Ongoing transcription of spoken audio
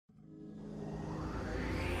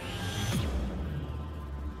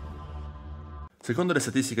Secondo le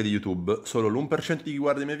statistiche di YouTube, solo l'1% di chi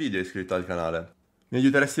guarda i miei video è iscritto al canale. Mi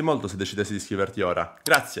aiuteresti molto se decidessi di iscriverti ora.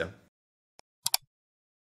 Grazie!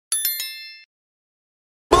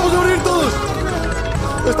 ¡Vamos a morir todos!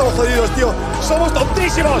 Estamos jodidos, tío. ¡Somos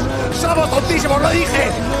tontísimos! ¡Somos tontísimos! ¡Lo dije!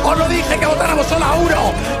 ¡Os lo dije que votáramos solo a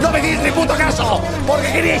uno! ¡No me dices ni puto caso!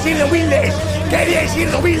 ¡Porque queríais ir de humildes! ¡Queríais ir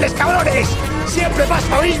de humildes, cabrones! ¡Siempre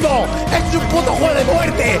pasa lo mismo! ¡Esto es un puto juego de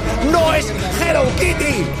muerte! ¡No es Hello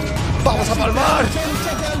Kitty! ¡Vamos a palmar!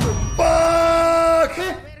 ¡Fuck!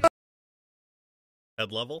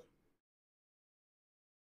 Head level?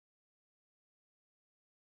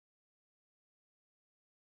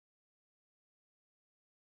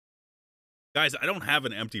 Guys, I don't have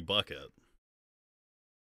an empty bucket.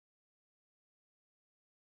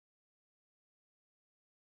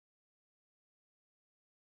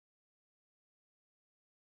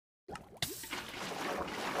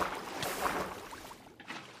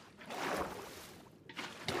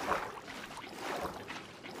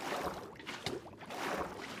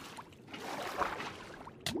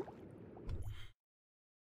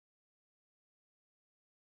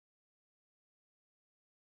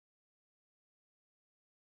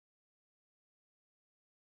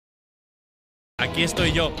 Aquí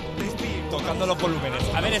estoy yo, tocando los volúmenes.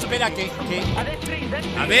 A ver, espera que...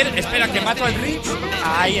 A ver, espera que mato al Rich.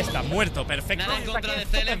 Ahí está, muerto, perfecto. Nada en contra de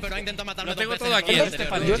Celen, pero ha intentado matarlo. Lo tengo todo aquí. Yo os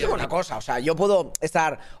digo una cosa, o sea, yo puedo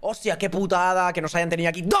estar, hostia, qué putada que nos hayan tenido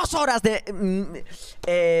aquí 2 horas de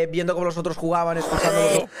viendo cómo los otros jugaban,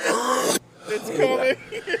 escuchando.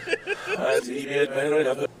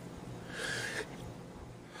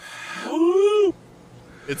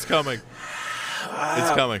 It's coming.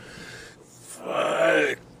 It's coming.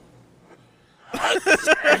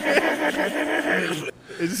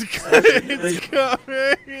 It's coming.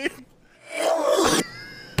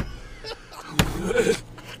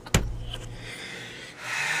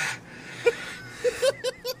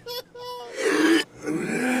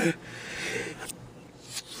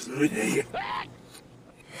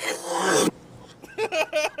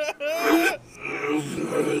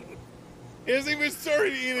 He hasn't even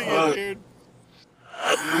started eating it, dude.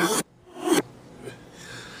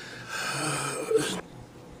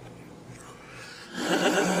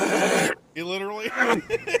 He literally.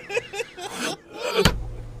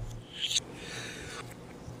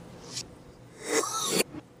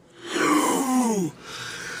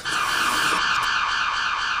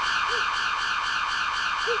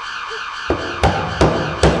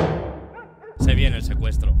 Se viene el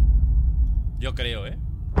secuestro. Yo creo, ¿eh?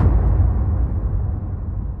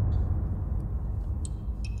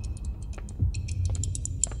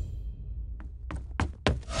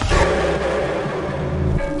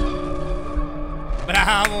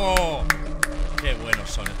 ¡Bravo! Qué buenos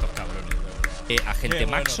son estos cabrones, de verdad. Agente Qué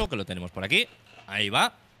Maxo, bueno. que lo tenemos por aquí. Ahí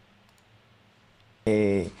va.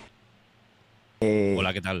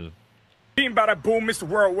 Hola, ¿qué tal? Being bada boom, Mr.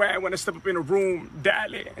 Worldwide, when I step up in the room,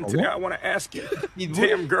 dale. And today I want to ask you,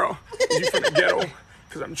 damn girl, is you from the ghetto?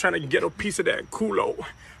 Because I'm trying to get a piece of that culo.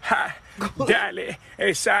 Ha, dale.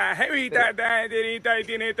 Esa jevita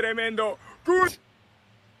tiene tremendo culo.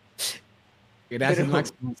 Gracias,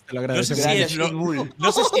 Max. Te lo No agradezco. sé, si es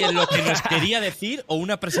no sé si es lo que nos quería decir o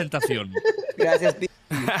una presentación. Gracias,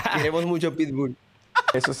 Pitbull. Queremos mucho Pitbull.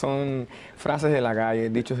 Esos son frases de la calle,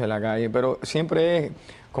 dichos de la calle, pero siempre es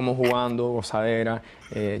como jugando, gozadera,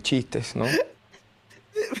 chistes, ¿no?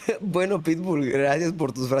 Bueno, Pitbull, gracias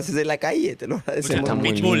por tus frases de la calle. Te lo agradecemos. Está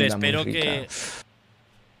muy Pitbull, linda, espero muy rica.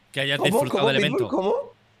 que hayas ¿Cómo? disfrutado del Pitbull? evento.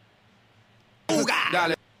 ¿Cómo?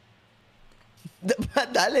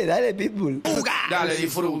 Dale, Dale, Pitbull. dale,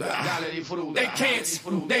 disfruta. Dale, disfruta. They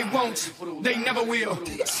can't, they won't, they never will.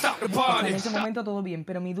 Stop the party. En ese momento todo bien,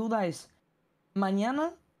 pero mi duda es,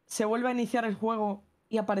 ¿mañana se vuelve a iniciar el juego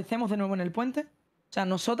y aparecemos de nuevo en el puente? O sea,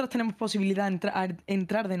 ¿nosotras tenemos posibilidad de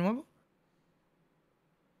entrar de nuevo?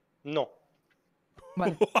 No.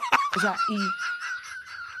 Vale. O sea,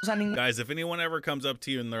 Guys, if anyone ever comes up to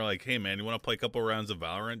you and they're like, "Hey, man, you want to play a couple rounds of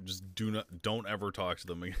Valorant?" Just don't ever talk to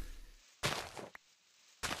them again.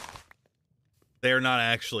 They're not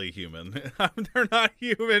actually human. They're not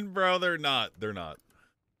human, bro. They're not. They're not.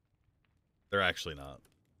 They're actually not.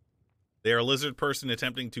 They are a lizard person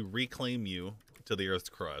attempting to reclaim you to the Earth's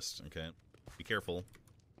crust. Okay, be careful.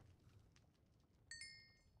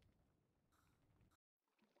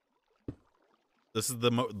 This is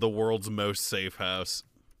the world's most safe house.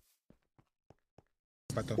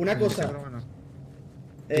 Una cosa.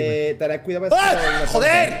 Tened cuidado. ¡Ah!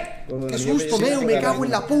 ¡Joder! ¡Qué susto, Meu! ¡Me cago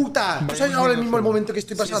en la puta! ¿No sabes ahora mismo el momento que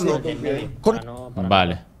estoy pasando?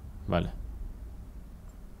 Vale, vale.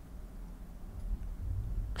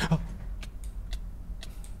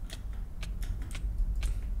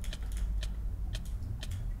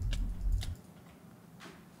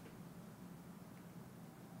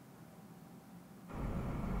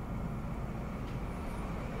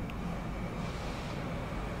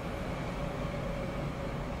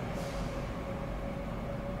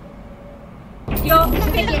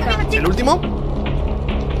 ¿El último?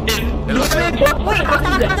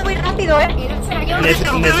 Muy rápido,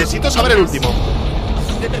 Necesito saber el último.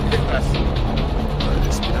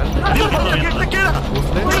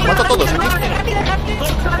 Mato a todos, ¿eh?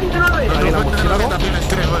 Ahí la murciélago.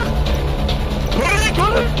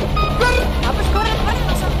 ¡Corre!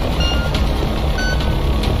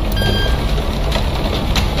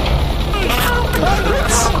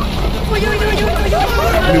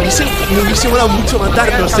 Me hubiese molado mucho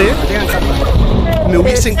matarnos, ¿eh? Me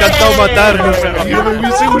hubiese encantado matarnos, tío. Me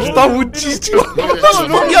hubiese gustado muchísimo. ¿Los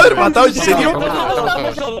podría haber matado, en serio?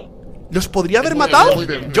 ¿Los podría haber matado?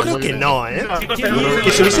 Yo creo que no, ¿eh?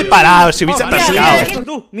 Que se hubiese parado, se hubiese atascado.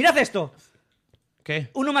 Tú, mirad esto. ¿Qué?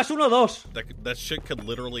 1 más 1, 2. That shit could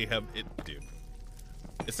literally have it, dude.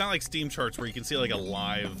 It's not like Steam charts where you can see like a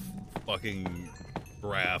live fucking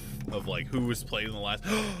graph of like who was playing in the last.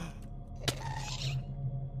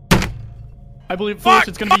 I believe first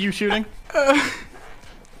it's gonna be you shooting.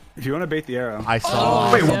 If you want to bait the arrow. I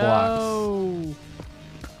saw Wait, no.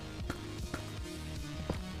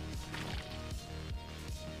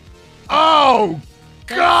 Oh,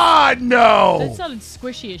 God, no! That sounded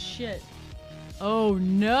squishy as shit. Oh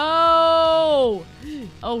no!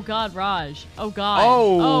 Oh God, Raj. Oh God.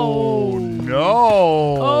 Oh,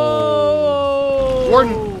 no! Oh.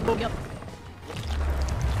 Gordon. Yep.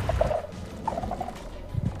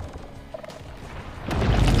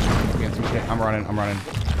 I'm running.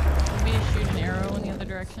 Maybe shoot an arrow in the other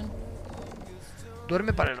direction.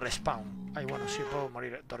 Duerme para el respawn. Ay, bueno, sí, puedo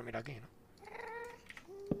dormir aquí, ¿no?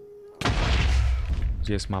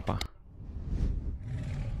 Gdzie jest mapa?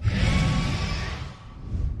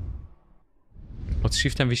 Pod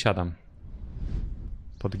shiftem wysiadam.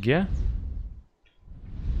 Pod G?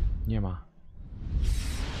 Nie ma.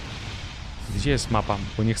 Gdzie jest mapa?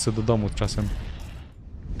 Bo nie chcę do domu czasem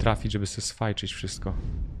trafić, żeby sobie sfajczyć wszystko.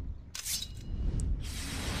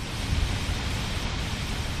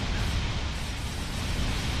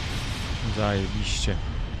 Zajebiście.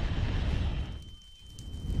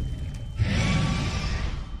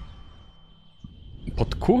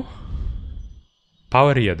 Pod Q?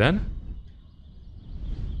 Power 1?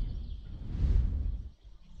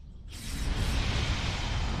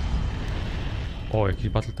 O, jakiś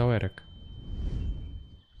Battle Towerek.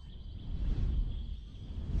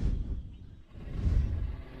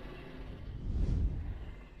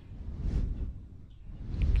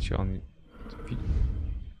 Gdzie on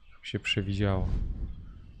się przewidziało?